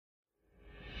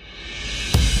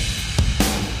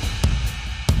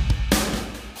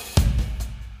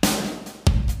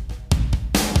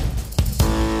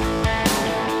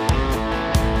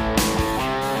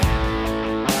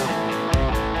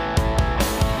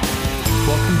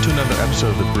Welcome to another episode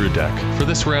of The Brew Deck. For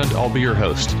this round, I'll be your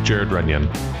host, Jared Runyon.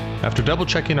 After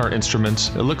double-checking our instruments,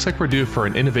 it looks like we're due for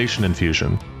an innovation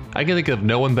infusion. I can think of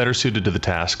no one better suited to the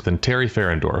task than Teri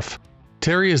Ferendorf.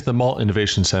 Teri is the Malt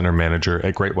Innovation Center manager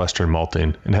at Great Western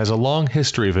Malting and has a long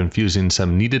history of infusing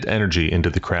some needed energy into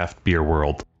the craft beer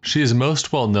world. She is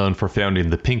most well known for founding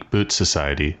the Pink Boots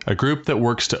Society, a group that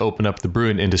works to open up the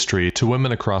brewing industry to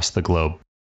women across the globe.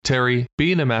 Teri,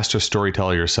 being a master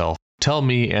storyteller yourself, tell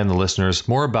me and the listeners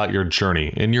more about your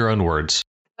journey in your own words.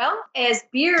 Well, as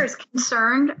beer is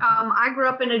concerned, I grew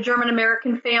up in a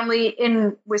German-American family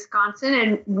in Wisconsin,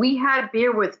 and we had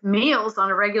beer with meals on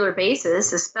a regular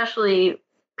basis, especially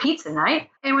pizza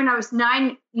night. And when I was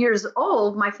 9 years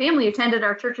old, my family attended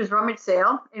our church's rummage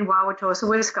sale in Wauwatosa,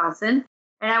 Wisconsin.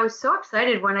 And I was so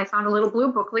excited when I found a little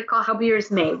blue booklet called How Beer is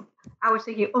Made. I was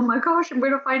thinking, oh my gosh, I'm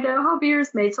going to find out how beer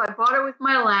is made. So I bought it with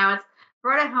my allowance,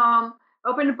 brought it home,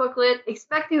 opened the booklet,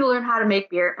 expecting to learn how to make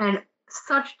beer, and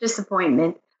such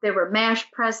disappointment. There were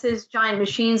mash presses, giant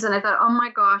machines, and I thought, oh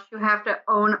my gosh, you have to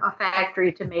own a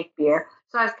factory to make beer.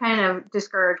 So I was kind of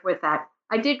discouraged with that.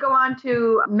 I did go on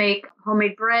to make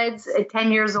homemade breads at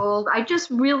 10 years old. I just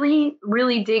really,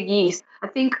 really dig yeast. I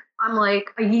think I'm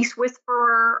like a yeast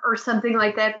whisperer or something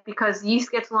like that because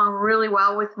yeast gets along really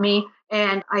well with me,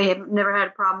 and I have never had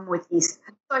a problem with yeast.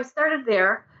 So I started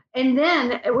there. And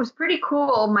then it was pretty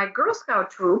cool. My Girl Scout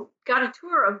troop got a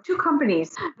tour of two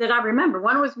companies that I remember.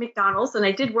 One was McDonald's, and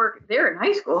I did work there in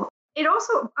high school. It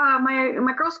also,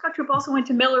 my Girl Scout troop also went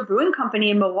to Miller Brewing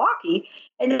Company in Milwaukee,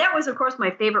 and that was, of course,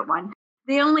 my favorite one.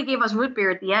 They only gave us root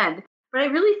beer at the end. But I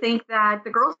really think that the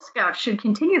Girl Scouts should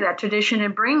continue that tradition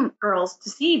and bring girls to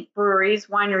see breweries,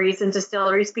 wineries, and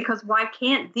distilleries, because why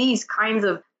can't these kinds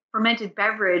of fermented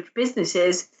beverage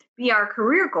businesses be our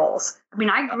career goals? I mean,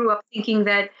 I grew up thinking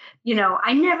that,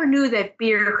 I never knew that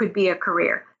beer could be a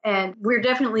career. And we're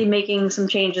definitely making some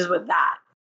changes with that.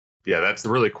 Yeah, that's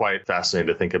really quite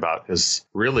fascinating to think about, because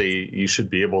really you should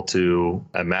be able to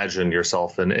imagine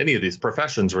yourself in any of these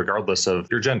professions, regardless of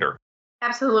your gender.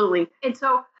 Absolutely. And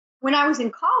so when I was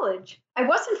in college, I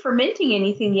wasn't fermenting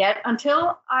anything yet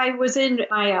until I was in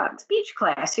my speech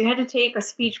class. You had to take a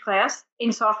speech class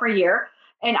in sophomore year.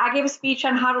 And I gave a speech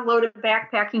on how to load a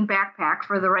backpacking backpack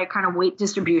for the right kind of weight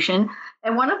distribution.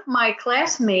 And one of my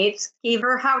classmates gave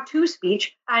her how-to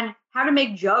speech on how to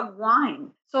make jug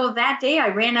wine. So that day I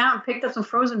ran out and picked up some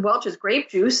frozen Welch's grape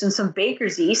juice and some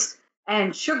baker's yeast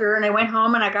and sugar. And I went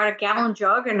home and I got a gallon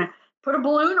jug and put a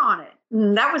balloon on it.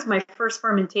 And that was my first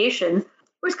fermentation. It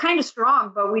was kind of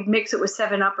strong, but we'd mix it with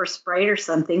 7-Up or Sprite or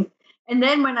something. And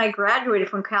then when I graduated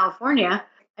from California,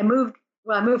 I moved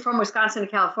from Wisconsin to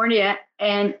California,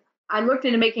 and I looked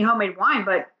into making homemade wine,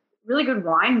 but really good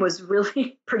wine was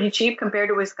really pretty cheap compared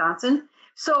to Wisconsin.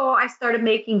 So I started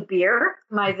making beer.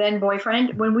 My then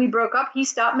boyfriend, when we broke up, he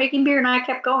stopped making beer and I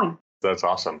kept going. That's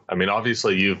awesome. I mean,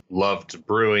 obviously you've loved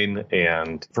brewing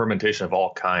and fermentation of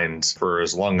all kinds for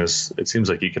as long as it seems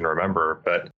like you can remember,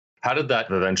 but how did that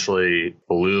eventually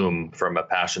bloom from a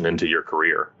passion into your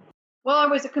career? Well, I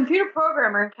was a computer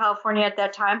programmer in California at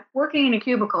that time, working in a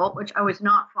cubicle, which I was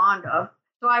not fond of.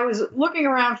 So I was looking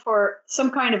around for some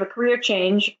kind of a career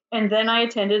change, and then I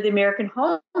attended the American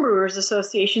Homebrewers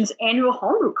Association's annual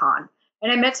Homebrew Con.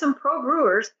 And I met some pro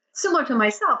brewers, similar to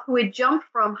myself, who had jumped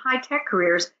from high-tech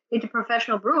careers into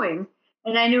professional brewing.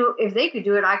 And I knew if they could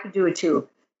do it, I could do it too.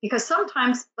 Because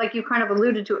sometimes, like you kind of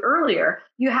alluded to earlier,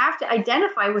 you have to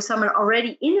identify with someone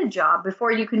already in a job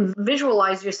before you can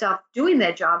visualize yourself doing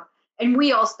that job. And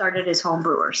we all started as home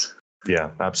brewers.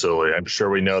 Yeah, absolutely. I'm sure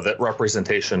we know that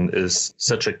representation is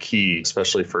such a key,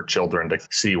 especially for children, to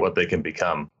see what they can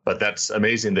become. But that's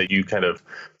amazing that you kind of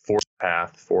forced a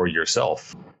path for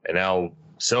yourself. And now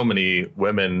so many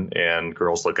women and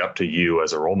girls look up to you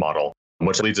as a role model,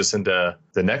 which leads us into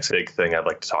the next big thing I'd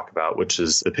like to talk about, which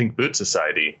is the Pink Boots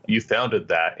Society. You founded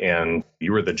that and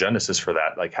you were the genesis for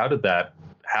that. Like, how did that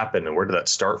happen and where did that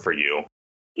start for you?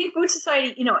 Pink Boots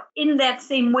Society, in that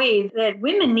same way that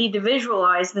women need to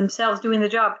visualize themselves doing the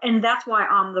job. And that's why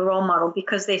I'm the role model,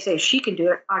 because they say she can do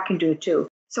it, I can do it too.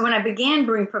 So when I began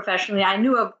brewing professionally, I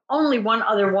knew of only one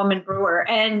other woman brewer.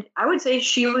 And I would say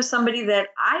she was somebody that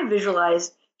I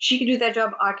visualized she could do that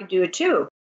job, I could do it too.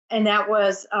 And that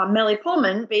was Melly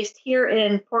Pullman, based here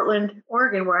in Portland,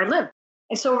 Oregon, where I live.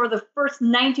 And so over the first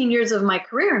 19 years of my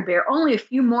career in beer, only a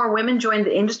few more women joined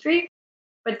the industry.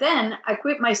 But then I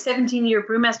quit my 17-year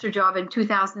brewmaster job in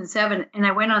 2007, and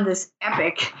I went on this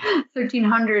epic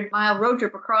 1,300-mile road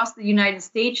trip across the United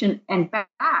States and back.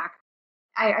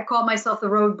 I called myself the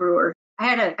Road Brewer. I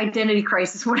had an identity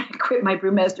crisis when I quit my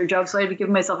brewmaster job, so I had to give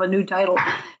myself a new title.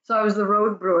 So I was the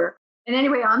Road Brewer. And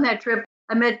anyway, on that trip,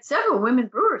 I met several women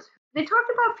brewers they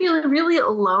talked about feeling really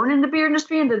alone in the beer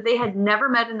industry and that they had never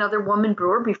met another woman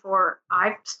brewer before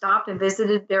I stopped and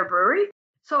visited their brewery.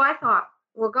 So I thought,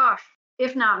 well, gosh,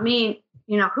 if not me,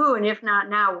 who, and if not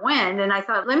now, when? And I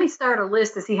thought, let me start a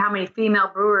list to see how many female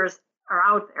brewers are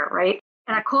out there, right?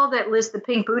 And I called that list the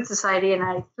Pink Boot Society, and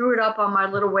I threw it up on my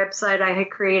little website I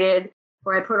had created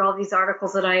where I put all these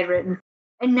articles that I had written.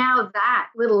 And now that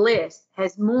little list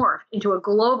has morphed into a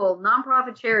global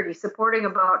nonprofit charity supporting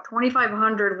about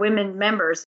 2,500 women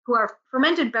members who are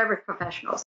fermented beverage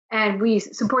professionals. And we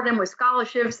support them with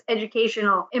scholarships,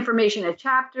 educational information at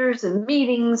chapters and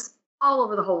meetings all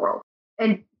over the whole world.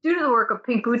 And due to the work of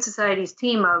Pink Boot Society's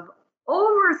team of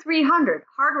over 300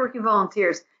 hardworking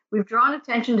volunteers, we've drawn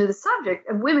attention to the subject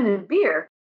of women in beer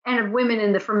and of women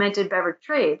in the fermented beverage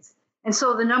trades. And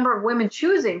so the number of women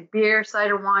choosing beer,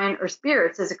 cider, wine, or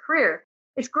spirits as a career,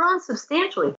 it's grown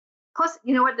substantially. Plus,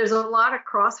 you know what? There's a lot of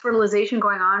cross-fertilization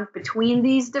going on between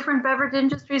these different beverage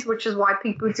industries, which is why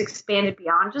Pink Boots expanded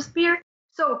beyond just beer.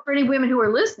 So for any women who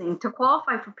are listening, to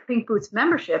qualify for Pink Boots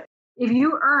membership, if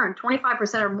you earn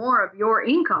 25% or more of your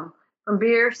income from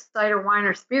beer, cider, wine,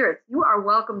 or spirits, you are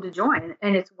welcome to join,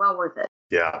 and it's well worth it.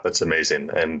 Yeah, that's amazing.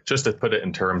 And just to put it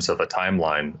in terms of a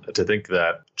timeline, to think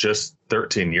that just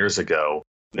 13 years ago,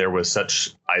 there was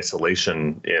such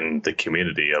isolation in the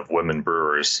community of women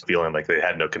brewers feeling like they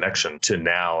had no connection to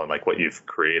now and like what you've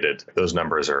created. Those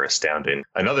numbers are astounding.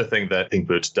 Another thing that Pink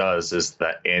Boots does is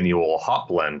that annual hop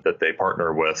blend that they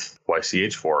partner with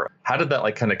YCH for. How did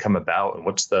that kind of come about, and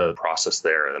what's the process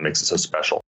there that makes it so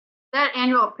special? That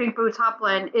annual Pink Boots hop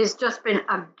blend has just been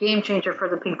a game changer for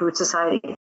the Pink Boots Society.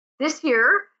 This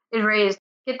year, it raised,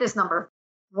 get this number,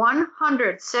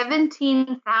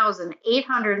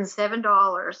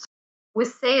 $117,807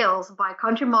 with sales by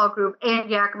Country Malt Group and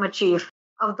Yakima Chief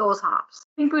of those hops.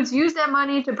 Pink Boots used that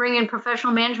money to bring in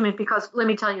professional management because, let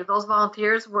me tell you, those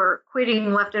volunteers were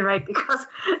quitting left and right because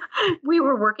we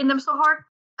were working them so hard.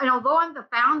 And although I'm the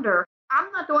founder,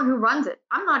 I'm not the one who runs it.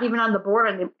 I'm not even on the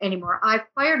board anymore. I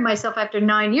fired myself after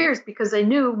 9 years because I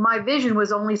knew my vision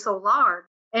was only so large.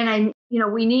 And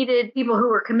we needed people who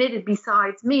were committed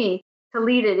besides me to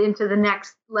lead it into the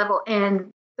next level. And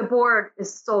the board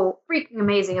is so freaking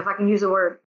amazing, if I can use a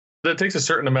word. It takes a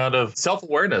certain amount of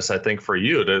self-awareness, I think, for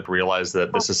you to realize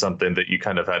that this is something that you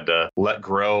kind of had to let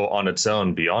grow on its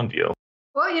own beyond you.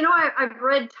 Well, I've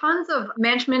read tons of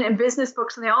management and business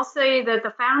books, and they all say that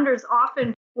the founders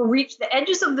often will reach the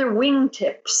edges of their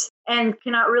wingtips and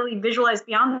cannot really visualize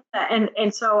beyond that.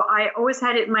 And so I always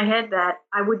had it in my head that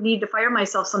I would need to fire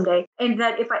myself someday, and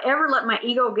that if I ever let my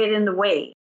ego get in the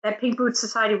way, that Pink Boots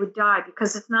Society would die,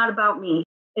 because it's not about me.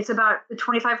 It's about the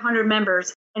 2,500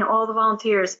 members and all the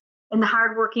volunteers and the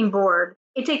hardworking board.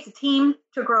 It takes a team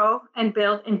to grow and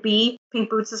build and be Pink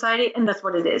Boots Society, and that's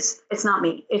what it is. It's not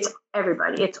me. It's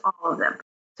everybody. It's all of them.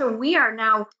 So we are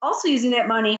now also using that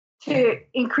money to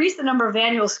increase the number of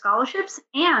annual scholarships,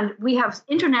 and we have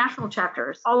international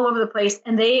chapters all over the place,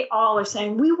 and they all are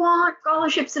saying, we want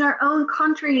scholarships in our own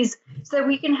countries so that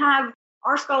we can have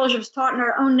our scholarships taught in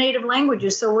our own native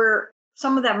languages. So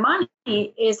some of that money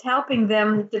is helping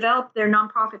them develop their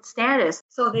nonprofit status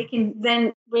so they can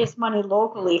then raise money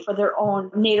locally for their own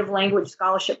native language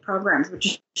scholarship programs, which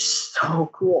is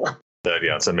so cool.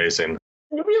 Yeah, it's amazing.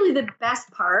 And really the best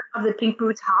part of the Pink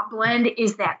Boots Hop Blend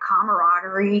is that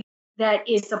camaraderie that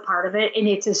is a part of it. And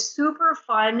it's a super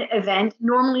fun event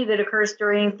normally that occurs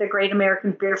during the Great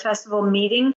American Beer Festival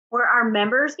meeting, where our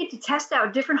members get to test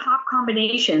out different hop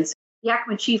combinations.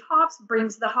 Yakima Chief Hops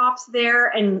brings the hops there,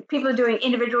 and people are doing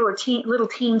individual or little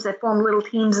teams that form little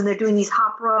teams, and they're doing these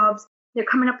hop rubs. They're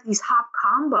coming up with these hop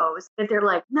combos that they're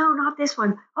like, no, not this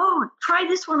one. Oh, try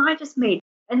this one I just made.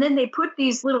 And then they put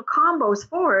these little combos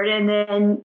forward, and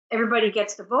then everybody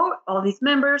gets to vote, all these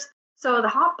members. So the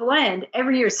hop blend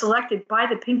every year is selected by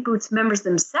the Pink Boots members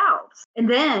themselves. And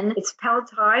then it's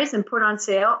pelletized and put on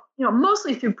sale,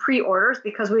 mostly through pre-orders,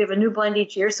 because we have a new blend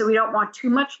each year, so we don't want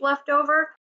too much left over.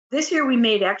 This year we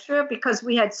made extra because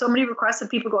we had so many requests of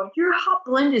people going, your hop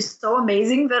blend is so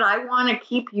amazing that I want to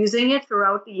keep using it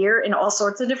throughout the year in all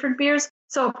sorts of different beers.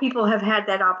 So people have had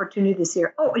that opportunity this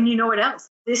year. Oh, and you know what else?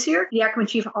 This year, Yakima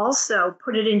Chief also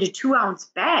put it into 2-ounce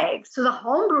bags so the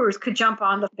home brewers could jump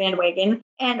on the bandwagon.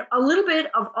 And a little bit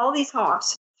of all these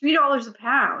hops, $3 a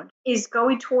pound, is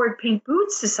going toward Pink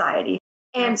Boots Society.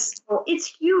 And so it's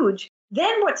huge.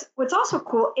 Then what's also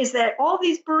cool is that all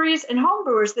these breweries and home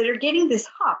brewers that are getting this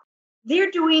hop,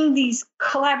 they're doing these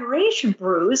collaboration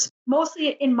brews,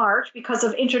 mostly in March because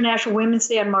of International Women's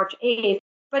Day on March 8th.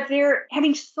 But they're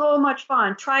having so much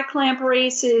fun. Tri-clamp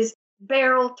races,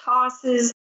 barrel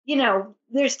tosses.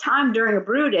 There's time during a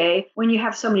brew day when you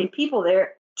have so many people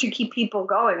there to keep people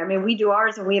going. I mean, we do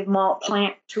ours and we have malt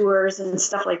plant tours and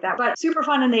stuff like that, but super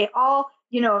fun. And they all,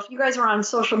 if you guys are on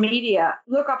social media,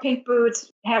 look up Pink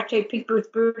Boots, hashtag Pink Boots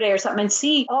Brew Day or something, and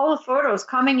see all the photos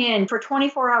coming in for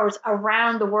 24 hours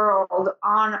around the world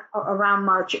on around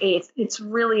March 8th. It's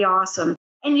really awesome.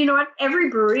 And you know what? Every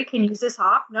brewery can use this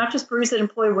hop, not just breweries that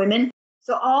employ women.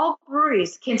 So all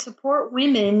breweries can support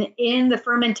women in the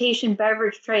fermentation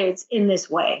beverage trades in this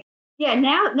way. Yeah,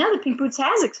 now the Pink Boots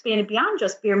has expanded beyond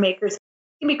just beer makers. It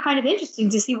can be kind of interesting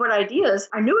to see what ideas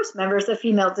our newest members, the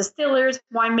female distillers,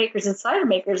 winemakers, and cider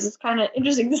makers, it's kind of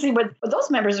interesting to see what those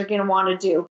members are going to want to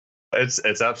do.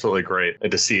 It's absolutely great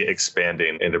to see it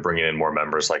expanding and to bringing in more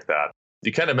members like that.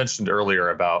 You kind of mentioned earlier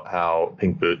about how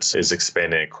Pink Boots is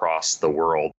expanding across the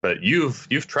world, but you've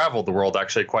traveled the world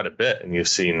actually quite a bit, and you've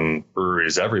seen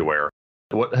breweries everywhere.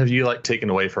 What have you taken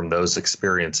away from those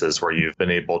experiences where you've been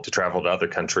able to travel to other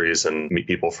countries and meet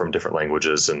people from different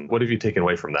languages? And what have you taken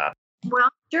away from that? Well,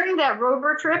 during that Road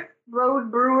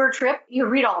Brewer trip, you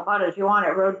read all about it if you want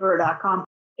at roadbrewer.com.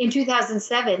 In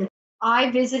 2007, I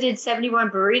visited 71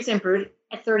 breweries and brewed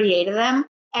at 38 of them.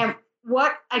 And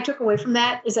what I took away from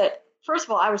that is that, first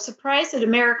of all, I was surprised at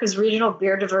America's regional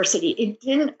beer diversity. It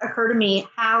didn't occur to me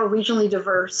how regionally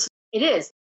diverse it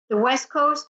is. The West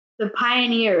Coast, the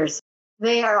pioneers,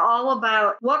 they are all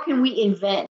about what can we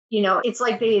invent? It's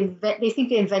like they think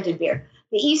they invented beer.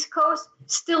 The East Coast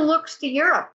still looks to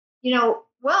Europe.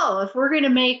 Well, if we're going to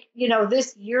make,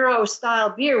 this Euro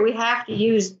style beer, we have to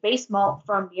use base malt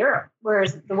from Europe.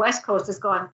 Whereas the West Coast is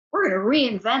going, we're going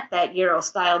to reinvent that Euro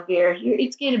style beer.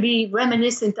 It's going to be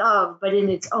reminiscent of, but in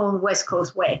its own West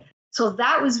Coast way. So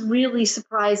that was really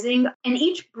surprising. And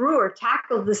each brewer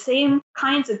tackled the same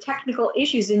kinds of technical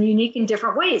issues in unique and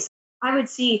different ways. I would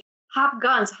see hop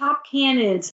guns, hop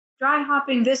cannons, dry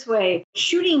hopping this way,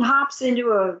 shooting hops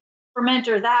into a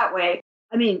fermenter that way.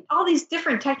 I mean, all these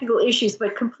different technical issues,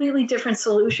 but completely different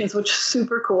solutions, which is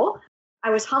super cool. I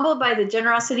was humbled by the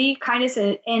generosity, kindness,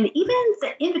 and even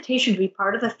the invitation to be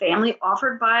part of the family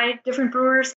offered by different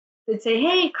brewers. They'd say,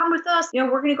 hey, come with us. We're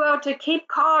going to go out to Cape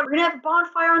Cod. We're going to have a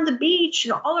bonfire on the beach.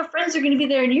 All our friends are going to be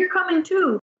there, and you're coming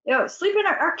too. Sleep in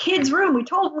our kid's room. We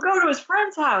told him to go to his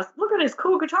friend's house. Look at his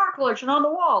cool guitar collection on the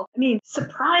wall. I mean,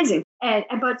 surprising,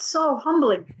 but so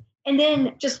humbling. And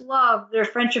then just love their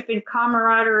friendship and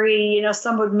camaraderie.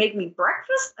 Some would make me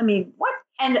breakfast. I mean, what?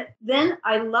 And then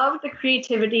I love the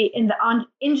creativity and the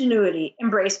ingenuity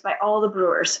embraced by all the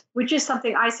brewers, which is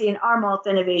something I see in our Malt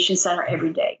Innovation Center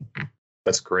every day.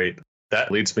 That's great.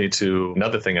 That leads me to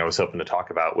another thing I was hoping to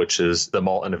talk about, which is the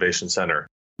Malt Innovation Center.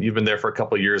 You've been there for a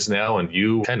couple of years now, and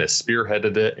you kind of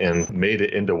spearheaded it and made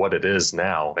it into what it is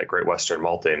now at Great Western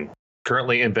Malting.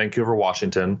 Currently in Vancouver,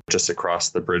 Washington, just across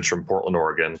the bridge from Portland,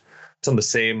 Oregon. It's on the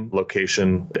same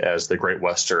location as the Great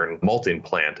Western malting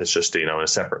plant. It's just, in a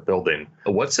separate building.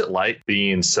 What's it like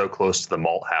being so close to the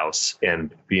malt house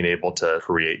and being able to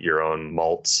create your own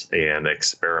malts and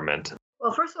experiment?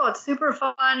 Well, first of all, it's super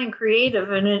fun and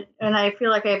creative, and I feel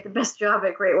like I have the best job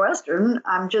at Great Western.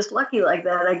 I'm just lucky like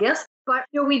that, I guess. But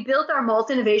we built our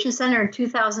Malt Innovation Center in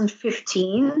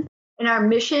 2015, and our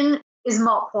mission is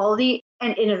malt quality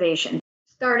and innovation.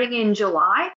 Starting in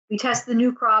July, we test the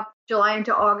new crop July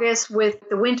into August with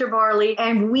the winter barley,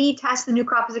 and we test the new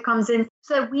crop as it comes in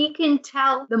so that we can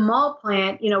tell the malt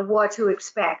plant, what to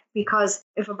expect. Because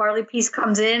if a barley piece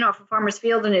comes in off a farmer's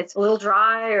field and it's a little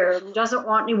dry or doesn't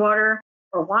want any water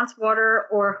or wants water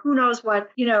or who knows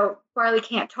what, barley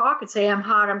can't talk and say, I'm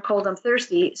hot, I'm cold, I'm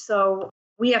thirsty. So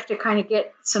we have to kind of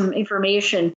get some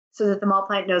information so that the malt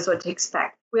plant knows what to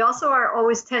expect. We also are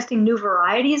always testing new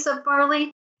varieties of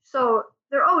barley. So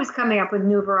they're always coming up with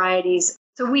new varieties.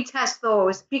 So we test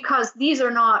those because these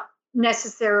are not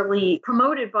necessarily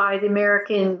promoted by the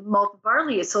American Malt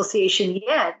Barley Association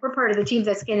yet. We're part of the team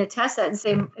that's going to test that and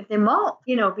say if they malt,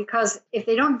 because if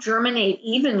they don't germinate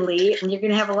evenly, and you're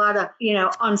going to have a lot of,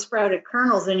 unsprouted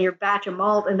kernels in your batch of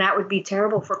malt, and that would be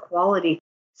terrible for quality.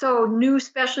 So new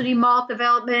specialty malt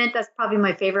development, that's probably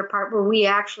my favorite part, where we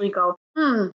actually go,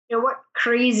 what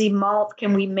crazy malt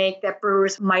can we make that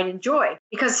brewers might enjoy?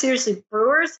 Because seriously,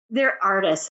 brewers, they're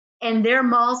artists. And their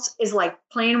malts is like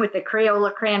playing with the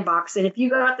Crayola crayon box. And if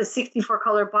you got the 64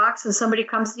 color box and somebody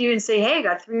comes to you and say, hey, I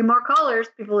got 3 more colors,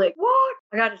 people are like, what?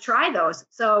 I got to try those.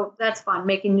 So that's fun,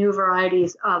 making new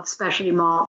varieties of specialty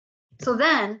malt. So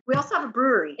then we also have a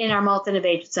brewery in our Malt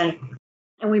Innovation Center.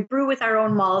 And we brew with our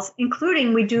own malts,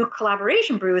 including we do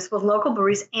collaboration brews with local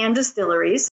breweries and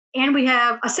distilleries. And we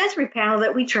have a sensory panel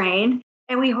that we train.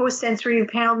 And we host sensory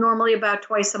panel normally about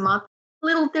twice a month. A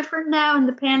little different now in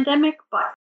the pandemic,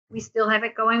 but We still have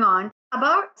it going on.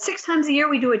 About 6 times a year,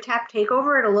 we do a tap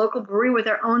takeover at a local brewery with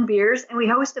our own beers, and we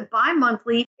host a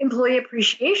bi-monthly employee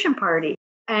appreciation party.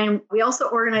 And we also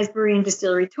organize brewery and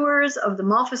distillery tours of the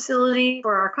malt facility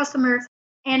for our customers.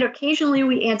 And occasionally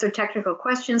we answer technical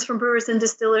questions from brewers and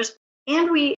distillers.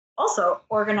 And we also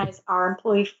organize our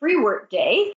employee free work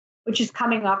day, which is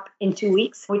coming up in 2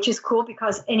 weeks, which is cool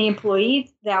because any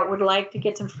employee that would like to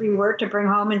get some free work to bring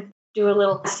home and do a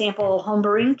little sample home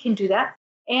brewing can do that.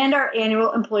 And our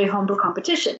annual employee homebrew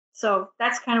competition. So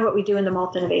that's kind of what we do in the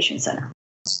Malt Innovation Center.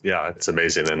 Yeah, it's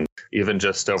amazing. And even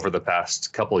just over the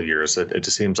past couple of years, it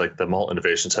just seems like the Malt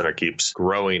Innovation Center keeps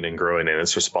growing and growing in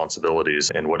its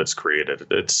responsibilities and what it's created.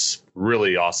 It's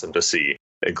really awesome to see,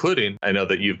 including, I know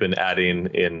that you've been adding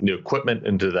in new equipment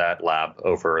into that lab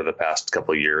over the past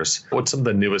couple of years. What's some of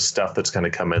the newest stuff that's kind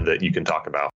of come in that you can talk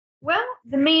about? Well,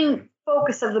 the main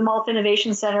focus of the Malt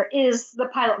Innovation Center is the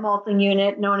pilot malting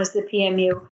unit known as the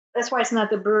PMU. That's why it's not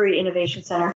the Brewery Innovation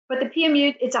Center. But the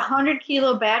PMU, it's a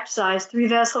 100-kilo batch size,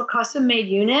 3-vessel custom-made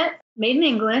unit, made in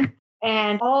England,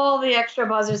 and all the extra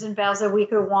buzzers and valves that we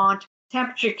could want,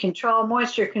 temperature control,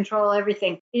 moisture control,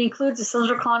 everything. It includes a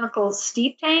cylindrical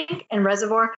steep tank and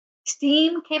reservoir,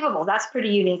 steam capable, that's pretty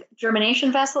unique,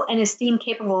 germination vessel, and a steam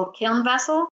capable kiln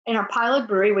vessel. And our pilot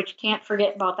brewery, which can't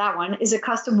forget about that one, is a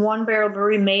custom 1-barrel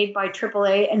brewery made by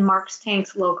AAA and Mark's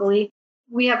Tanks locally.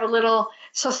 We have a little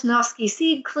Sosnovsky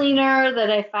seed cleaner that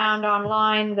I found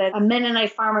online that a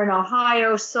Mennonite farmer in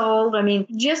Ohio sold. I mean,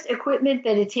 just equipment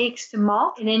that it takes to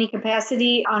malt in any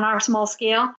capacity on our small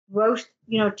scale, roast,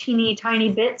 teeny tiny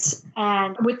bits.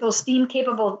 And with those steam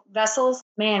capable vessels,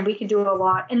 man, we can do a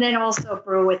lot. And then also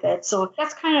brew with it. So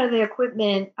that's kind of the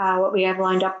equipment, what we have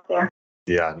lined up there.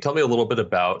 Yeah. Tell me a little bit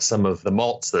about some of the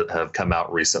malts that have come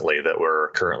out recently that we're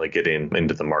currently getting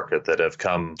into the market that have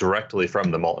come directly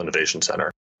from the Malt Innovation Center.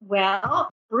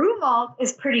 Well, brew malt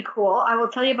is pretty cool. I will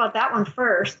tell you about that one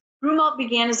first. Brew malt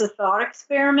began as a thought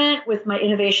experiment with my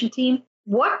innovation team.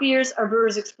 What beers are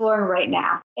brewers exploring right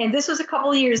now? And this was a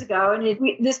couple of years ago.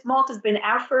 And this malt has been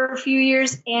out for a few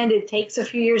years, and it takes a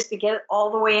few years to get it all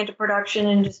the way into production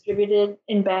and distributed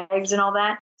in bags and all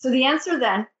that. So the answer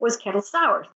then was kettle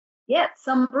sours. Yet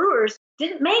some brewers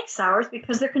didn't make sours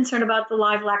because they're concerned about the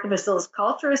live lactobacillus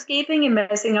culture escaping and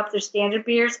messing up their standard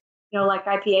beers, like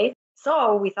IPA.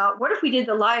 So we thought, what if we did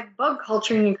the live bug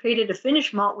culturing and created a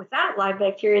finish malt without live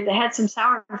bacteria that had some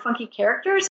sour and funky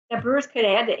characters that brewers could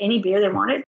add to any beer they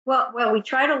wanted? Well, we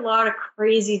tried a lot of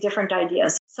crazy different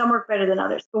ideas. Some work better than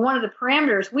others. But one of the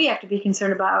parameters we have to be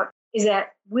concerned about is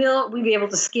that will we be able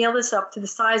to scale this up to the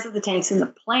size of the tanks in the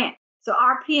plant? So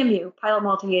our PMU, pilot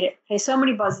malting unit, has so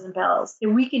many buzzes and bells that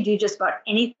we can do just about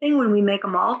anything when we make a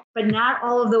malt, but not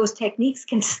all of those techniques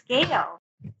can scale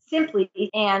simply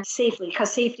and safely,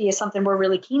 because safety is something we're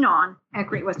really keen on at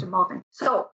Great Western Malting.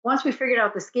 So once we figured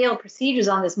out the scale procedures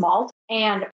on this malt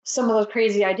and some of those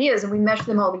crazy ideas and we meshed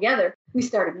them all together, we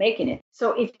started making it.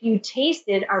 So if you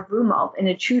tasted our brew malt in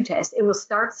a chew test, it will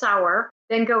start sour,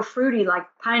 then go fruity like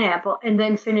pineapple, and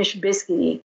then finish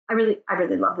biscuity. I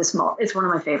really love this malt. It's one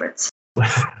of my favorites.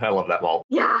 I love that malt.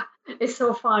 Yeah, it's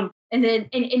so fun. And then,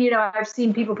 and I've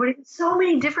seen people put it in so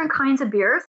many different kinds of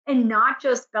beers, and not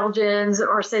just Belgians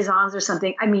or Saisons or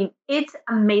something. I mean, it's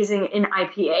amazing in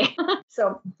IPA.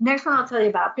 So next one I'll tell you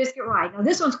about, Biscuit Rye. Now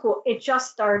this one's cool. It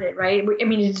just started, right? I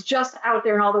mean, it's just out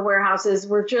there in all the warehouses.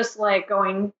 We're just like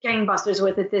going gangbusters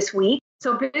with it this week.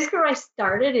 So Biscuit Rye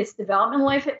started its development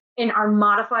life in our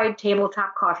modified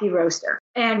tabletop coffee roaster.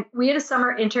 And we had a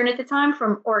summer intern at the time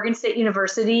from Oregon State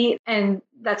University. And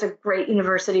that's a great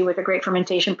university with a great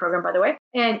fermentation program, by the way.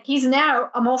 And he's now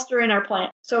a maltster in our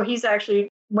plant. So he's actually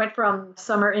went from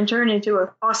summer intern into an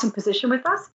awesome position with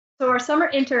us. So our summer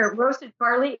intern roasted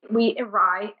barley, wheat, and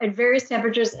rye at various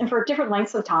temperatures and for different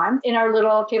lengths of time in our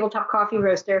little tabletop coffee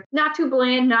roaster. Not too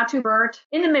bland, not too burnt,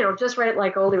 in the middle, just right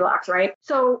like Goldilocks, right?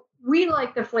 So we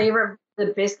like the flavor of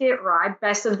the Biscuit Rye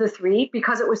best of the three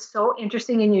because it was so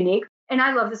interesting and unique. And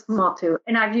I love this malt too.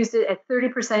 And I've used it at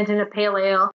 30% in a pale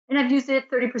ale, and I've used it at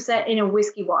 30% in a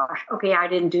whiskey wash. Okay, I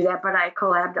didn't do that, but I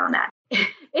collabed on that.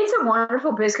 It's a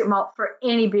wonderful biscuit malt for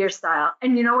any beer style.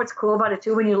 And you know what's cool about it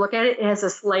too? When you look at it, it has a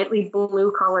slightly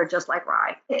blue color, just like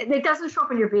rye. It doesn't show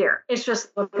up in your beer. It's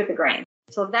just look at the grain.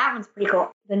 So that one's pretty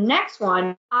cool. The next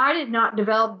one, I did not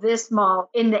develop this malt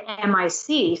in the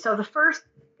MIC. So the first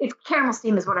It's caramel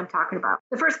steam is what I'm talking about.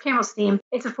 The first caramel steam,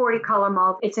 it's a 40 color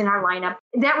malt. It's in our lineup.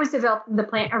 That was developed in the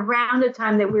plant around the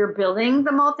time that we were building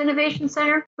the Malt Innovation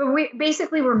Center. But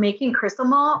we're making crystal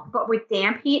malt, but with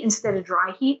damp heat instead of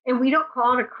dry heat. And we don't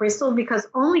call it a crystal because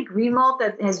only green malt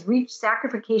that has reached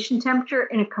saccharification temperature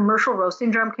in a commercial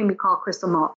roasting drum can be called crystal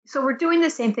malt. So we're doing the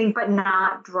same thing, but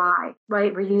not dry,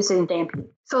 right? We're using damp heat.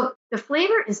 So the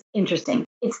flavor is interesting.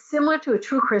 It's similar to a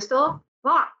true crystal,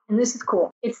 but, and this is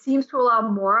cool, it seems to allow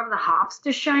more of the hops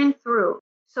to shine through.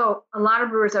 So a lot of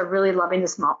brewers are really loving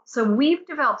this malt. So we've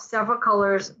developed several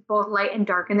colors, both light and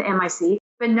dark in the MIC,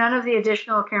 but none of the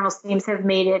additional caramel steams have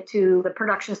made it to the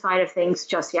production side of things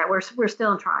just yet. We're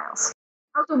still in trials.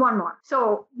 I'll do one more.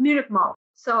 So Munich malt.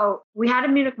 So we had a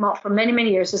Munich malt for many,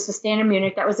 many years. It's a standard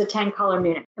Munich. That was a 10-color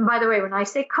Munich. And by the way, when I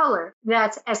say color,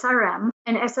 that's SRM.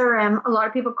 And SRM, a lot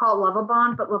of people call it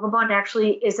Lovibond, but Lovibond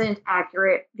actually isn't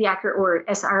the accurate word.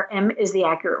 SRM is the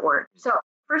accurate word. So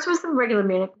first was the regular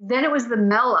Munich. Then it was the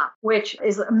Mela, which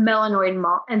is a melanoid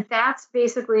malt. And that's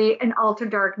basically an ultra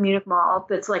dark Munich malt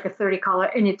that's like a 30 color.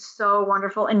 And it's so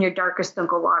wonderful in your darkest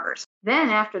Dunkel lagers. Then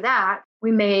after that,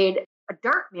 we made a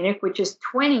dark Munich, which is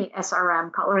 20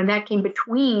 SRM color, and that came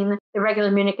between the regular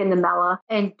Munich and the Mela.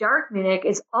 And dark Munich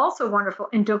is also wonderful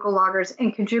in Dunkel lagers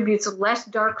and contributes less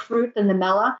dark fruit than the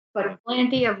Mela, but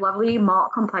plenty of lovely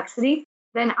malt complexity.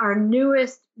 Then our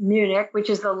newest Munich, which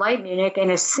is the light Munich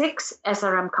and a 6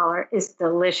 SRM color, is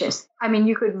delicious. I mean,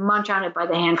 you could munch on it by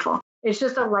the handful. It's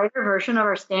just a lighter version of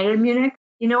our standard Munich.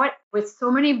 You know what? With so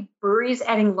many breweries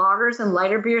adding lagers and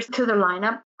lighter beers to their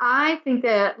lineup, I think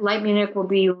that light Munich will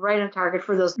be right on target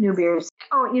for those new beers.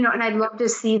 Oh, and I'd love to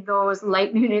see those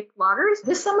light Munich lagers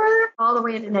this summer all the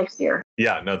way into next year.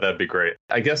 Yeah, no, that'd be great.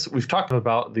 I guess we've talked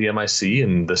about the MIC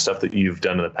and the stuff that you've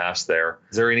done in the past there.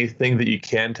 Is there anything that you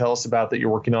can tell us about that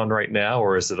you're working on right now,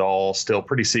 or is it all still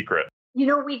pretty secret? We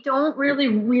don't really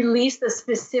release the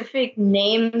specific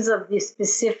names of the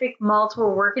specific malts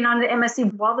we're working on at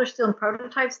MSC while they're still in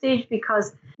prototype stage,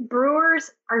 because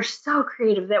brewers are so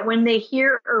creative that when they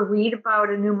hear or read about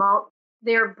a new malt,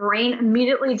 their brain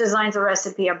immediately designs a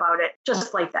recipe about it,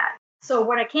 just like that. So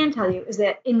what I can tell you is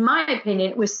that, in my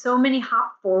opinion, with so many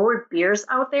hop-forward beers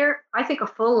out there, I think a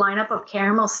full lineup of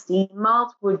caramel steam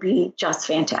malts would be just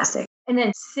fantastic. And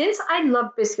then, since I love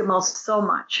biscuit malts so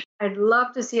much, I'd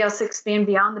love to see us expand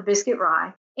beyond the biscuit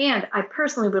rye. And I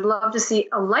personally would love to see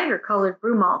a lighter colored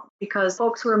brew malt, because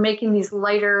folks who are making these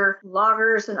lighter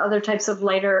lagers and other types of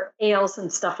lighter ales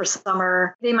and stuff for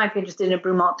summer, they might be interested in a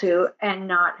brew malt too, and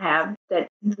not have that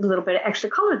little bit of extra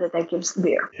color that gives the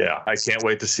beer. Yeah, I can't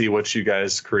wait to see what you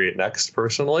guys create next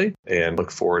personally, and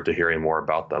look forward to hearing more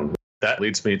about them. That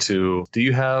leads me to, do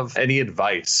you have any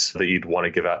advice that you'd want to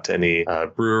give out to any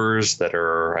brewers that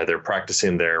are either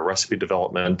practicing their recipe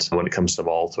development when it comes to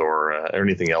malt, or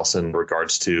anything else in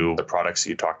regards to the products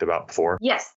you talked about before?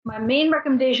 Yes. My main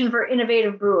recommendation for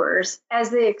innovative brewers as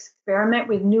they experiment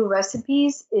with new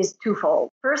recipes is twofold.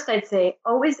 First, I'd say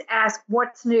always ask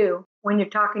what's new when you're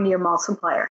talking to your malt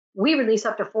supplier. We release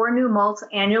up to 4 new malts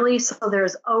annually, so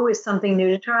there's always something new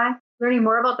to try. Learning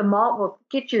more about the malt will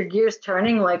get your gears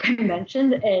turning, like I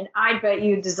mentioned, and I bet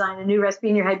you design a new recipe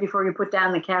in your head before you put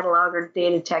down the catalog or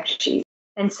data text sheet.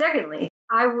 And secondly,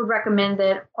 I would recommend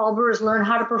that all brewers learn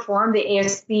how to perform the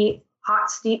ASB hot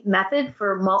steep method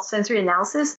for malt sensory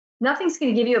analysis. Nothing's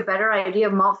going to give you a better idea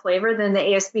of malt flavor than the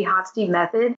ASB hot steep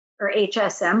method, or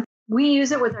HSM. We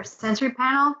use it with our sensory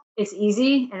panel. It's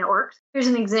easy and it works. Here's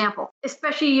an example,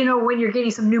 especially, when you're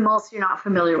getting some new malts you're not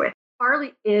familiar with.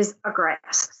 Barley is a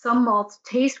grass. Some malts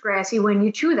taste grassy when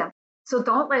you chew them. So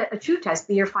don't let a chew test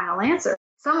be your final answer.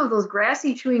 Some of those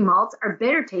grassy chewing malts are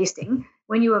better tasting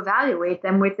when you evaluate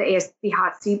them with the ASB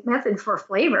hot steep method for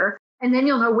flavor, and then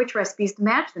you'll know which recipes to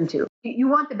match them to. You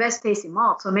want the best tasting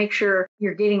malt, so make sure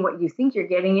you're getting what you think you're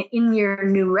getting in your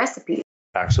new recipe.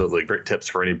 Absolutely. Great tips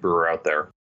for any brewer out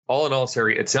there. All in all,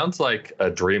 Teri, it sounds like a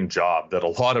dream job that a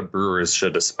lot of brewers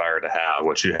should aspire to have,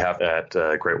 what you have at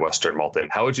Great Western Malting.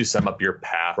 How would you sum up your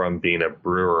path from being a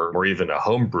brewer or even a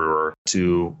home brewer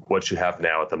to what you have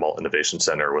now at the Malt Innovation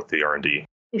Center with the R&D?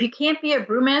 If you can't be a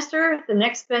brewmaster, the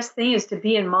next best thing is to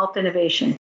be in malt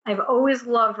innovation. I've always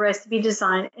loved recipe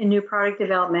design and new product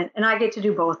development, and I get to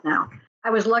do both now. I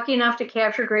was lucky enough to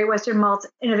capture Great Western Malt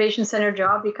Innovation Center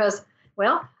job because,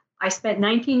 I spent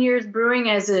 19 years brewing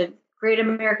as a Great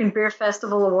American Beer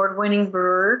Festival award-winning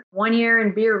brewer, 1 year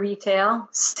in beer retail,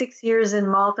 6 years in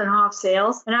malt and hoff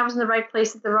sales, and I was in the right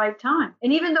place at the right time.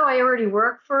 And even though I already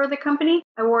worked for the company,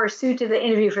 I wore a suit to the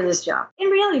interview for this job. In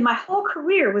reality, my whole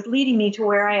career was leading me to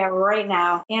where I am right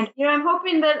now. And I'm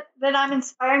hoping that I'm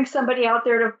inspiring somebody out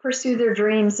there to pursue their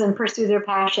dreams and pursue their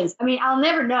passions. I mean, I'll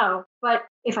never know, but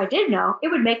if I did know, it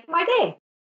would make my day.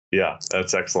 Yeah,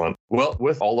 that's excellent. Well,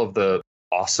 with all of the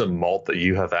awesome malt that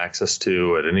you have access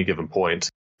to at any given point,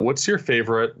 what's your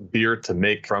favorite beer to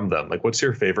make from them? Like, what's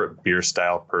your favorite beer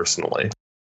style personally?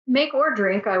 Make or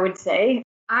drink, I would say.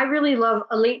 I really love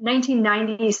a late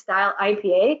 1990s style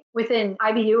IPA with an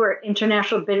IBU or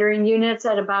international bittering units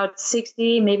at about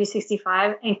 60, maybe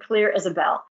 65, and clear as a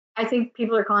bell. I think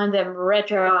people are calling them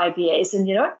retro IPAs. And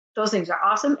you know what? Those things are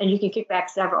awesome, and you can kick back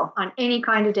several on any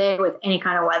kind of day with any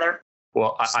kind of weather.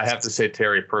 Well, I have to say,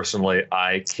 Teri, personally,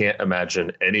 I can't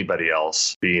imagine anybody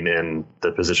else being in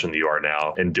the position that you are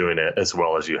now and doing it as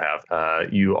well as you have.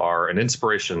 You are an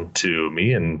inspiration to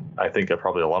me, and I think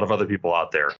probably a lot of other people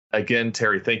out there. Again,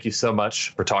 Teri, thank you so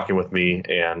much for talking with me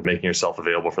and making yourself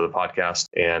available for the podcast.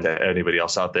 And anybody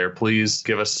else out there, please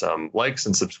give us some likes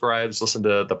and subscribes. Listen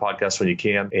to the podcast when you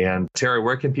can. And Teri,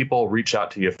 where can people reach out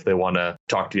to you if they want to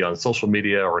talk to you on social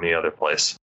media or any other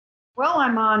place? Well,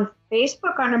 I'm on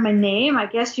Facebook under my name. I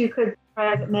guess you could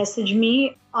private message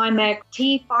me. I'm at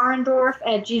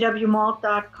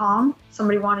tfarendorf@gwmalt.com.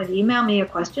 Somebody wanted to email me a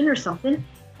question or something.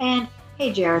 And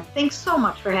hey, Jared, thanks so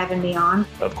much for having me on.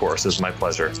 Of course, it's my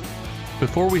pleasure.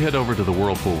 Before we head over to the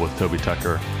Whirlpool with Toby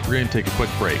Tucker, we're going to take a quick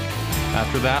break.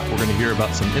 After that, we're going to hear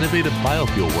about some innovative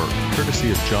biofuel work,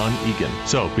 courtesy of John Egan.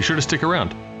 So be sure to stick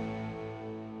around.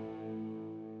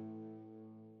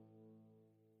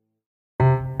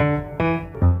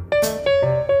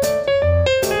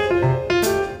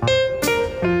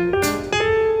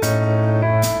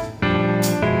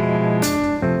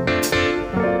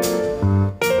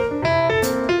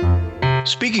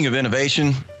 Speaking of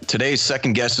innovation, today's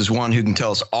second guest is one who can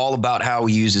tell us all about how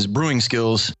he uses brewing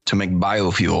skills to make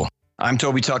biofuel. I'm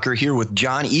Toby Tucker here with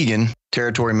John Egan,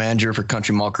 Territory Manager for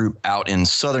Country Malt Group out in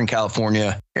Southern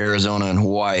California, Arizona, and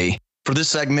Hawaii, for this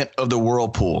segment of the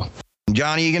Whirlpool.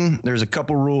 John Egan, there's a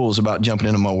couple rules about jumping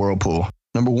into my Whirlpool.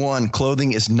 Number one,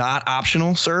 clothing is not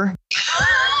optional, sir.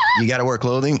 You got to wear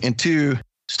clothing. And two,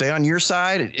 stay on your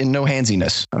side and no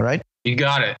handsiness. All right? You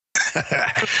got it.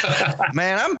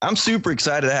 Man, I'm super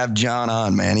excited to have John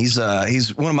on, man. He's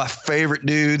one of my favorite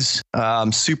dudes.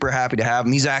 I'm super happy to have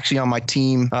him. He's actually on my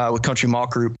team with Country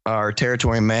Malt Group, our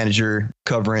territory manager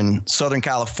covering Southern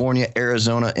California,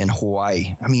 Arizona, and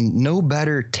Hawaii. I mean, no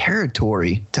better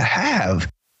territory to have.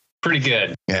 Pretty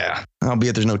good. Yeah.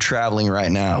 Albeit there's no traveling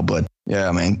right now, but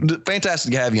yeah, man,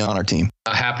 fantastic to have you on our team.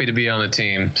 Happy to be on the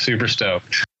team. Super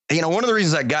stoked. You know, one of the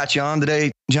reasons I got you on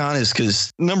today, John, is because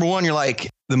number one, you're like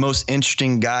the most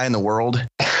interesting guy in the world.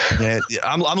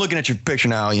 I'm looking at your picture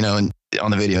now, you know, and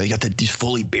on the video, you got the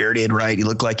fully bearded, right? You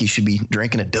look like you should be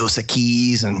drinking a Dos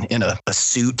Equis and in a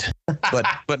suit.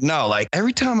 But no, like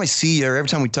every time I see you or every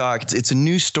time we talk, it's a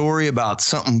new story about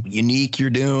something unique you're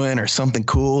doing or something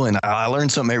cool. And I learn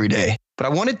something every day. But I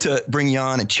wanted to bring you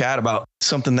on and chat about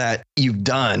something that you've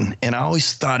done. And I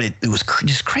always thought it was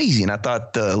just crazy. And I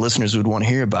thought the listeners would want to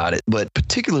hear about it. But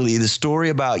particularly the story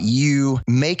about you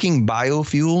making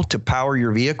biofuel to power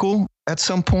your vehicle at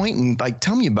some point. And like,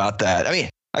 tell me about that. I mean,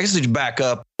 I guess I should back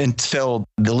up and tell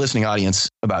the listening audience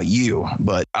about you.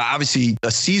 But obviously a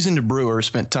seasoned brewer,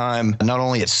 spent time not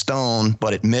only at Stone,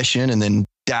 but at Mission, and then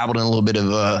dabbled in a little bit of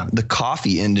the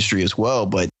coffee industry as well.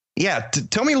 But yeah,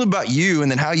 tell me a little about you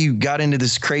and then how you got into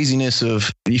this craziness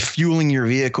of fueling your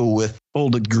vehicle with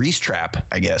old grease trap,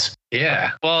 I guess.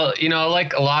 Yeah. Well, you know,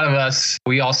 like a lot of us,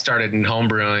 we all started in home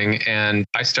brewing, and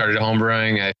I started home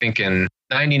brewing, I think in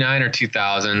 99 or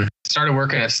 2000. Started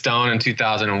working at Stone in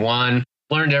 2001.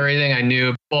 Learned everything I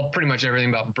knew, well, pretty much everything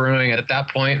about brewing at that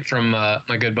point from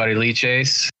my good buddy Lee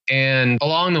Chase. And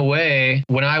along the way,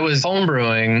 when I was home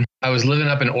brewing, I was living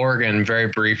up in Oregon very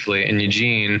briefly in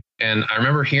Eugene. And I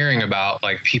remember hearing about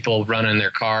like people running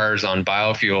their cars on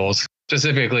biofuels,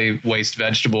 specifically waste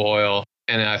vegetable oil.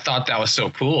 And I thought that was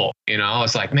so cool. You know, I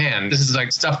was like, man, this is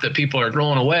like stuff that people are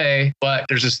throwing away, but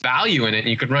there's just value in it and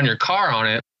you could run your car on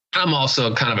it. I'm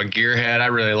also kind of a gearhead. I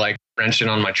really like wrenching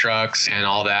on my trucks and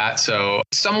all that. So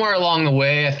somewhere along the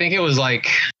way, I think it was like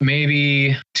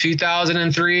maybe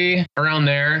 2003, around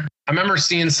there, I remember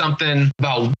seeing something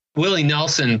about Willie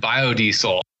Nelson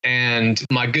biodiesel. And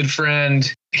my good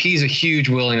friend, he's a huge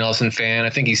Willie Nelson fan. I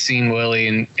think he's seen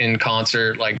Willie in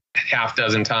concert like half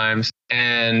dozen times.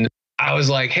 And I was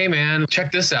like, hey man,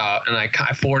 check this out. And I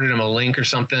forwarded him a link or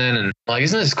something. And like,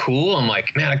 isn't this cool? I'm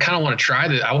like, man, I kind of want to try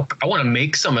this. I want to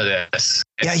make some of this.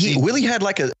 Yeah, Willie had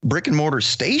like a brick and mortar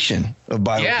station of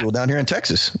biofuel down here in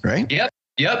Texas, right?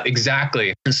 Yep,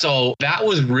 exactly. And so that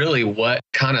was really what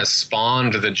kind of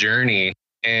spawned the journey.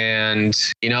 And,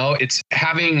 it's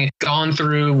having gone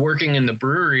through working in the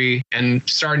brewery and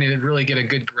starting to really get a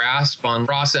good grasp on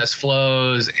process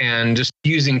flows and just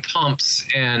using pumps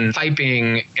and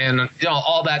piping and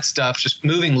all that stuff, just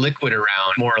moving liquid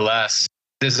around more or less.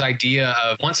 This idea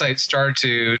of once I started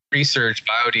to research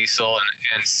biodiesel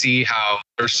and see how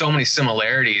there's so many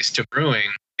similarities to brewing,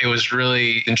 it was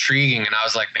really intriguing. And I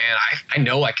was like, man, I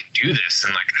know I can do this.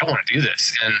 And like, I want to do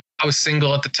this. And I was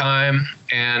single at the time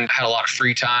and had a lot of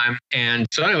free time. And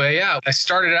so anyway, I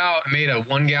started out, made a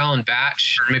 1 gallon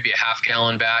batch or maybe a ½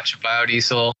 gallon batch of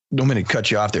biodiesel. Don't mean to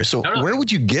cut you off there. So where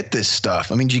would you get this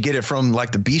stuff? I mean, did you get it from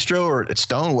like the bistro or at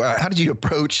Stone? How did you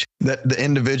approach the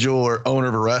individual or owner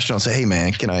of a restaurant and say, hey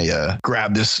man, can I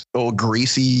grab this old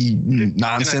greasy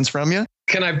nonsense from you?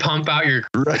 Can I pump out your...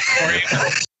 Right.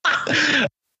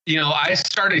 I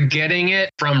started getting it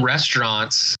from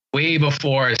restaurants way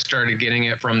before I started getting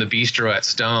it from the bistro at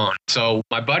Stone. So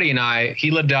my buddy and I,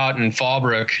 he lived out in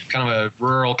Fallbrook, kind of a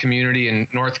rural community in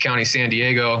North County, San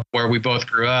Diego, where we both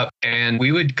grew up. And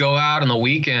we would go out on the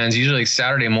weekends, usually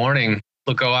Saturday morning.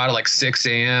 We'll go out at like 6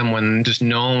 a.m. when just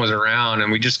no one was around,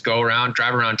 and we just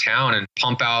drive around town and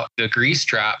pump out the grease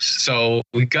traps. So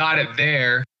we got it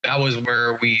there. That was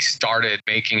where we started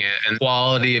making it. And the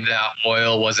quality of that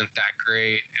oil wasn't that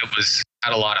great. It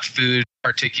had a lot of food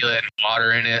particulate and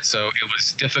water in it. So it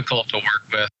was difficult to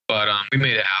work with, but we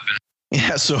made it happen.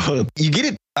 Yeah. So you get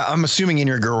it, I'm assuming in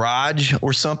your garage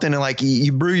or something, and like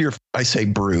you brew I say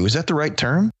brew. Is that the right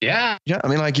term? Yeah. Yeah. I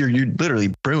mean, like you're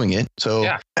literally brewing it. So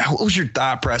what was your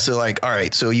thought process? Like, all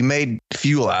right, so you made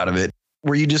fuel out of it.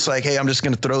 Were you just like, hey, I'm just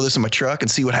going to throw this in my truck and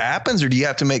see what happens? Or do you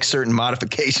have to make certain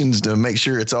modifications to make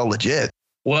sure it's all legit?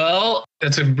 Well,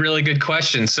 that's a really good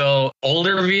question. So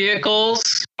older vehicles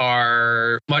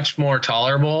are much more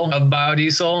tolerable of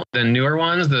biodiesel than newer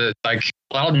ones. A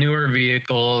lot of newer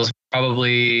vehicles,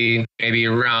 probably maybe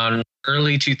around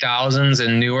early 2000s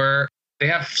and newer, they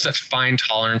have such fine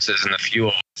tolerances in the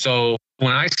fuel. So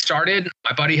when I started,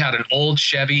 my buddy had an old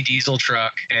Chevy diesel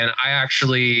truck, and I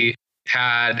actually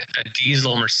had a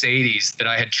diesel Mercedes that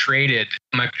I had traded.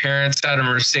 My parents had a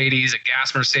Mercedes, a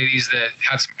gas Mercedes that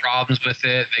had some problems with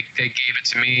it. They gave it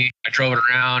to me. I drove it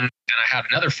around, and I had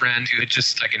another friend who had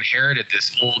just inherited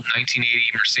this old 1980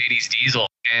 Mercedes diesel.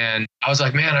 And I was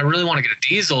like, man, I really want to get a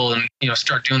diesel and,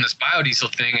 start doing this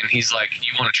biodiesel thing. And he's like,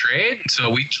 you want to trade? And so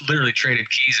we literally traded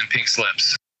keys and pink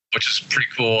slips, which is pretty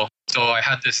cool. So I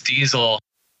had this diesel.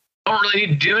 I don't really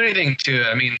need to do anything to it.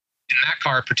 I mean, in that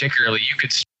car particularly, you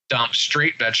could dump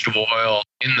straight vegetable oil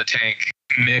in the tank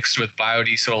mixed with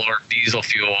biodiesel or diesel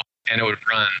fuel, and it would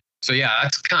run. So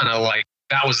that's kind of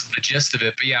that was the gist of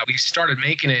it. But we started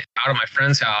making it out of my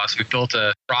friend's house. We built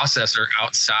a processor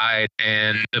outside,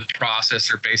 and the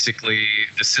processor, basically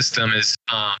the system is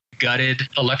gutted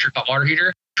electric hot water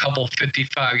heater, couple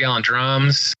 55-gallon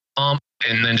drums, pump,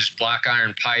 and then just black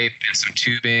iron pipe and some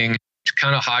tubing,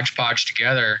 kind of hodgepodge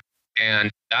together.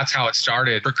 And that's how it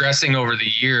started. Progressing over the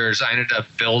years, I ended up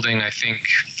building, I think,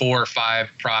 4 or 5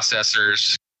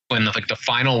 processors. When the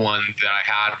final one that I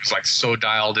had was so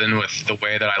dialed in with the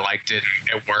way that I liked it,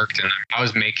 it worked. And I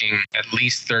was making at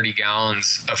least 30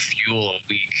 gallons of fuel a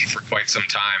week for quite some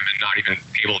time and not even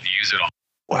able to use it all.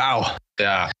 Wow.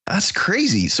 Yeah. That's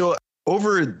crazy. So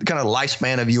over kind of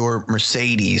lifespan of your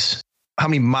Mercedes, how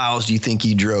many miles do you think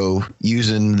you drove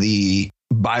using the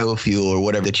biofuel or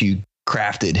whatever that you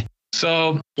crafted?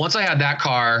 So once I had that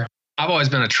car, I've always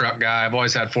been a truck guy. I've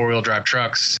always had 4-wheel drive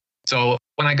trucks. So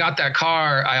when I got that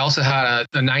car, I also had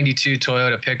a 92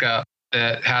 Toyota pickup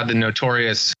that had the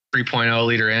notorious 3.0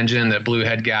 liter engine that blew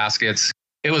head gaskets.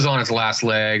 It was on its last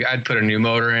leg. I'd put a new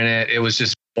motor in it. It was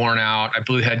just worn out. I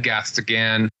blew head gaskets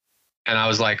again. And I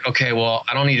was like, okay, well,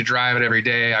 I don't need to drive it every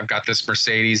day. I've got this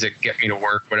Mercedes that get me to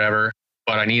work, whatever,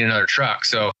 but I need another truck.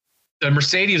 So the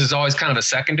Mercedes is always kind of a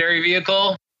secondary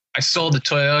vehicle. I sold the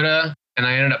Toyota, and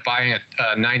I ended up buying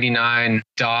a 99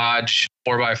 Dodge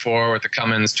 4x4 with the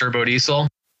Cummins turbo diesel.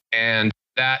 And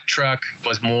that truck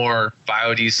was more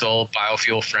biodiesel,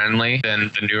 biofuel friendly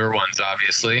than the newer ones,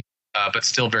 obviously, but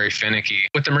still very finicky.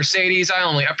 With the Mercedes, I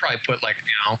probably put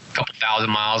a couple thousand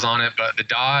miles on it. But the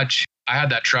Dodge, I had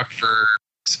that truck for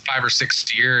 5 or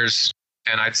 6 years,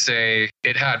 and I'd say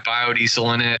it had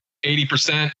biodiesel in it.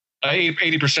 80%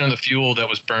 of the fuel that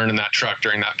was burned in that truck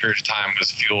during that period of time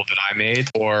was fuel that I made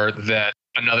or that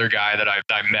another guy that I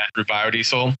met through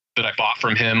biodiesel that I bought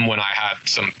from him when I had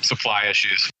some supply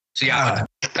issues. So yeah,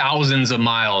 thousands of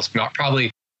miles,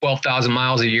 probably 12,000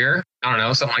 miles a year. I don't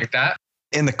know, something like that.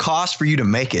 And the cost for you to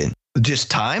make it,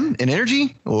 just time and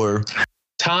energy, or?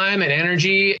 Time and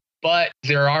energy, but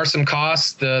there are some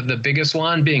costs. The biggest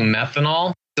one being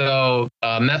methanol. So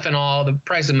methanol, the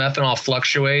price of methanol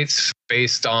fluctuates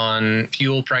based on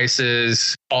fuel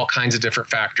prices, all kinds of different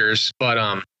factors. But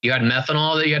you had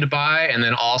methanol that you had to buy, and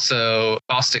then also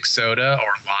caustic soda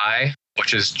or lye,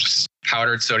 which is just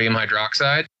powdered sodium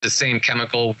hydroxide, the same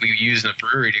chemical we use in a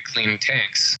brewery to clean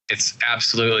tanks. It's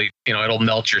absolutely, it'll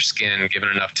melt your skin given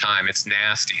enough time. It's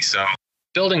nasty. So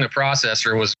building the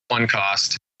processor was one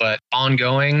cost. But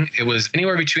ongoing, it was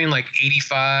anywhere between like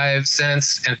 85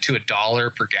 cents and to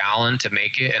 $1 per gallon to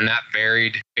make it. And that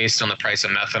varied based on the price of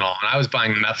methanol. And I was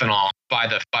buying methanol by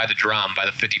the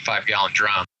 55-gallon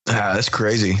drum. That's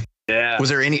crazy. Yeah. Was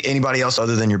there anybody else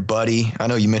other than your buddy? I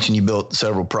know you mentioned you built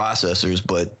several processors,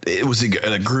 but it was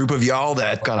a group of y'all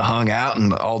that kind of hung out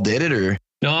and all did it, or?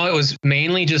 No, it was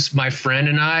mainly just my friend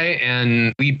and I,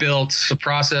 and we built the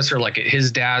processor like at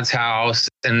his dad's house.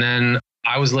 And then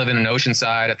I was living in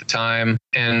Oceanside at the time,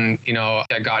 and,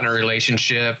 I got in a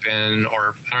relationship or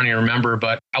I don't even remember,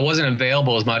 but I wasn't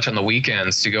available as much on the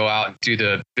weekends to go out and do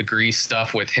the grease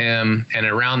stuff with him. And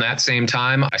around that same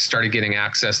time, I started getting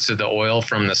access to the oil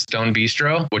from the Stone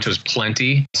Bistro, which was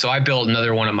plenty. So I built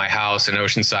another one at my house in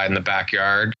Oceanside in the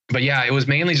backyard. But yeah, it was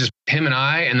mainly just him and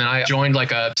I. And then I joined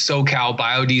like a SoCal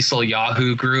biodiesel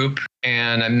Yahoo group,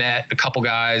 and I met a couple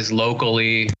guys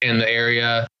locally in the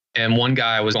area. And one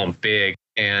guy was going big,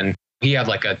 and he had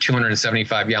like a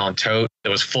 275-gallon tote that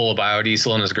was full of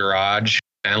biodiesel in his garage.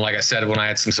 And like I said, when I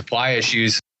had some supply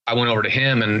issues, I went over to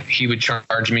him, and he would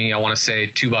charge me, I want to say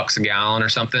 $2 a gallon or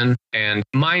something. And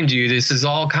mind you, this is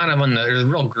all kind of there's a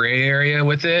real gray area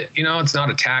with it. It's not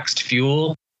a taxed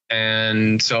fuel.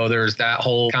 And so there's that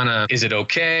whole kind of, is it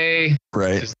okay?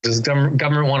 Right. Does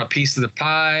government want a piece of the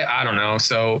pie? I don't know.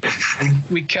 So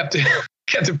we kept it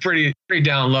pretty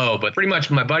down low, but pretty much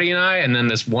my buddy and I, and then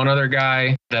this one other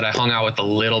guy that I hung out with a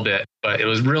little bit, but it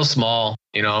was real small,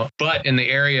 but in the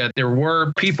area, there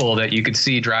were people that you could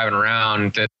see driving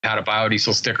around that had a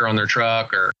biodiesel sticker on their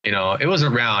truck, or, it was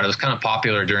around. It was kind of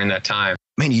popular during that time.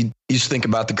 Man, you just think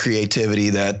about the creativity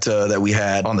that we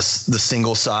had on the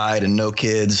single side and no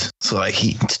kids. So like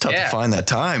it's tough to find that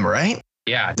time, right?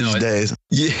 Yeah. These days.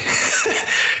 Yeah.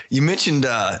 You mentioned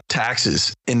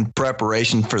taxes in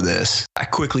preparation for this. I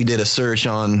quickly did a search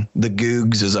on the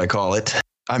Googs, as I call it.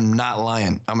 I'm not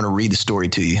lying. I'm going to read the story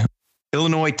to you.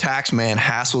 Illinois taxman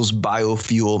hassles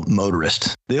biofuel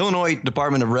motorist. The Illinois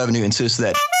Department of Revenue insists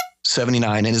that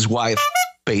 79 and his wife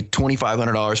paid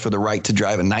 $2,500 for the right to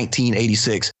drive a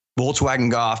 1986 Volkswagen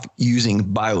Golf using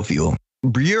biofuel.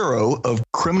 Bureau of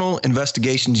Criminal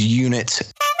Investigations Unit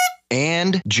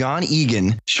and John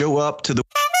Egan show up to the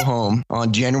home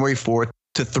on January 4th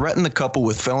to threaten the couple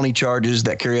with felony charges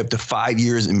that carry up to 5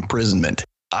 years imprisonment.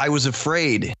 I was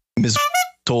afraid, Ms.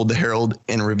 told the Herald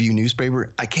and Review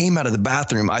newspaper. I came out of the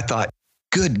bathroom. I thought,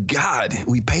 good God,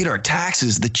 we paid our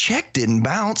taxes. The check didn't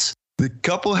bounce. The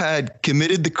couple had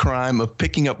committed the crime of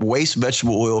picking up waste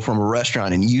vegetable oil from a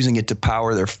restaurant and using it to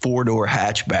power their four-door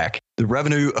hatchback. The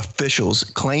revenue officials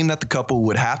claim that the couple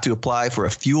would have to apply for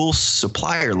a fuel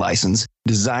supplier license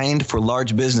designed for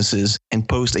large businesses and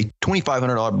post a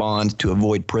 $2,500 bond to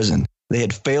avoid prison. They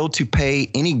had failed to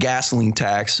pay any gasoline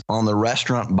tax on the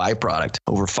restaurant byproduct.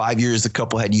 Over 5 years, the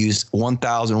couple had used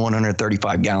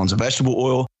 1,135 gallons of vegetable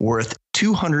oil worth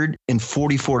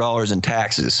 $244 in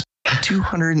taxes.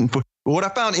 What I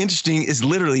found interesting is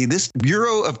literally this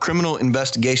Bureau of Criminal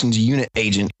Investigations unit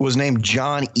agent was named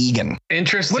John Egan.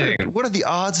 Interesting. What are the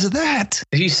odds of that?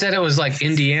 You said it was like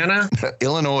Indiana?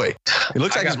 Illinois. It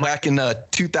looks like it's back in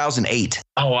 2008.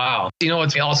 Oh, wow. You know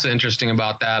what's also interesting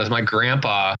about that is my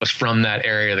grandpa was from that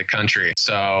area of the country.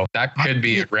 So that could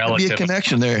be relative. Could be a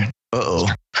connection there. Uh-oh.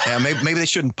 Yeah, maybe they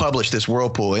shouldn't publish this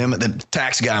whirlpool. The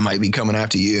tax guy might be coming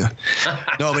after you.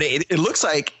 No, but it looks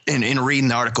like, in reading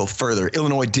the article further,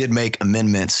 Illinois did make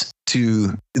amendments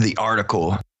to the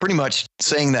article, pretty much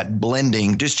saying that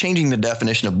blending, just changing the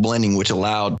definition of blending, which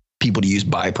allowed people to use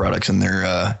byproducts in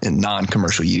their in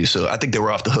non-commercial use. So I think they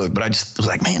were off the hook. But I just was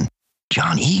like, man,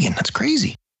 John Egan, that's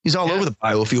crazy. He's all over the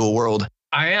biofuel world.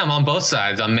 I am on both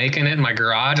sides. I'm making it in my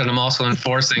garage, and I'm also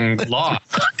enforcing law.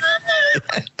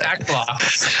 Tax law.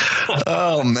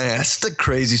 Oh, man, that's the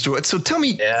crazy story. So tell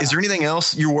me, is there anything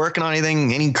else you're working on?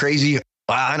 Any crazy?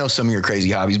 I know some of your crazy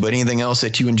hobbies, but anything else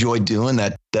that you enjoy doing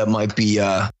that might be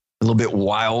a little bit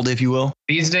wild, if you will?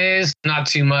 These days, not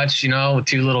too much, with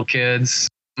two little kids.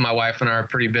 My wife and I are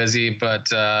pretty busy, but,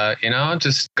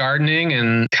 just gardening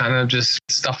and kind of just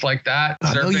stuff like that.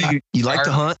 I know you like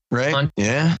to hunt, right?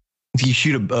 Yeah. If you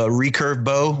shoot a recurve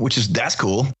bow, that's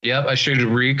cool. Yep, I shoot a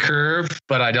recurve,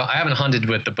 but I haven't hunted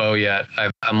with the bow yet.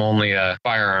 I'm only a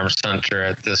firearms hunter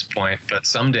at this point, but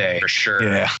someday for sure.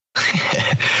 Yeah.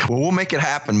 Well, we'll make it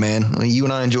happen, man. You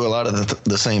and I enjoy a lot of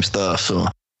the same stuff, so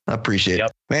I appreciate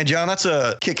it. Man, John, that's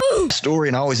a kick story,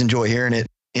 and I always enjoy hearing it.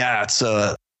 Yeah, it's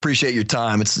appreciate your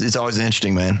time. It's always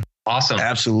interesting, man. Awesome.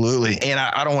 Absolutely. And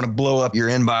I don't want to blow up your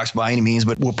inbox by any means,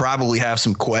 but we'll probably have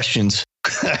some questions.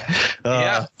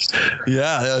 I'm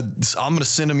going to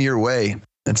send them your way.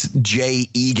 That's J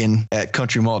Egan at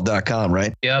countrymalt.com,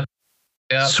 right? Yep.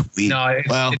 Sweet. No,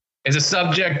 it's a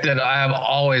subject that I have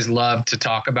always loved to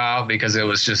talk about because it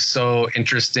was just so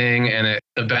interesting, and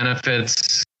the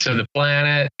benefits to the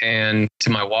planet and to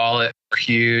my wallet are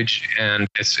huge, and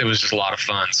it was just a lot of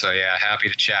fun. So yeah, happy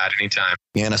to chat anytime.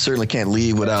 Yeah, and I certainly can't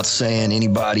leave without saying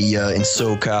anybody in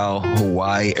SoCal,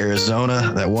 Hawaii,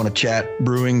 Arizona that want to chat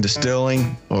brewing,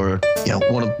 distilling, or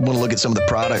want to look at some of the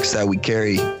products that we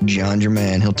carry, John's your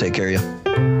man. He'll take care of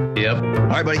you. Yep. All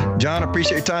right, buddy. John, I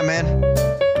appreciate your time, man.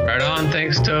 Right on.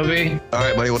 Thanks, Toby. All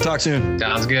right, buddy. We'll talk soon.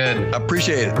 Sounds good. I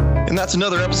appreciate it. And that's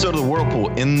another episode of the Whirlpool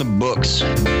in the books.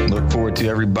 Look forward to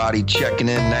everybody checking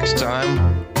in next time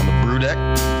on the Brew Deck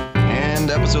and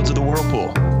episodes of the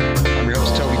Whirlpool. I'm your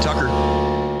host, Toby Tucker.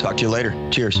 Talk to you later.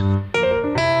 Cheers.